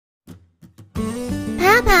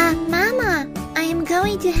Papa, Mama, I am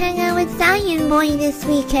going to hang out with Zion Boy this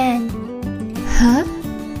weekend. Huh?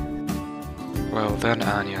 Well done,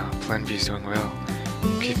 Anya. Plan B is doing well.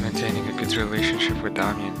 Keep maintaining a good relationship with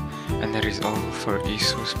Damian, and that is all for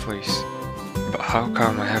Isu's place. But how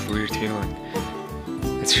come I have a weird feeling?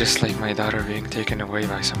 It's just like my daughter being taken away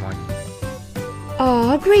by someone.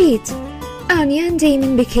 Aw, great! Anya and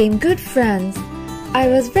Damian became good friends. I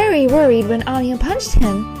was very worried when Anya punched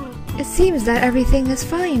him. It seems that everything is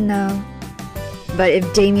fine now. But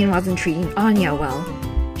if Damian wasn't treating Anya well,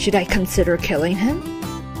 should I consider killing him?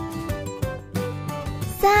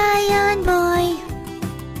 Zion Boy.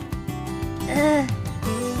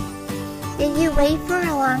 Did you wait for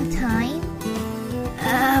a long time?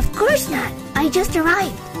 Of course not. I just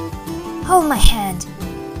arrived. Hold my hand.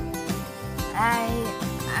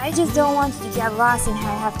 I just don't want you to get lost and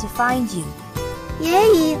I have to find you.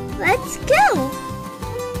 Yay, let's go.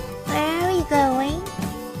 Where are we going?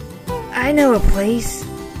 I know a place.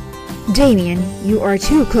 Damian, you are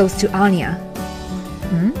too close to Anya.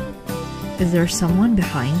 Is there someone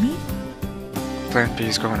behind me? Plan B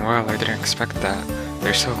is going well. I didn't expect that.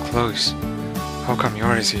 They're so close. How come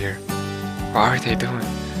yours is here? What are they doing?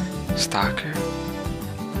 Stalker?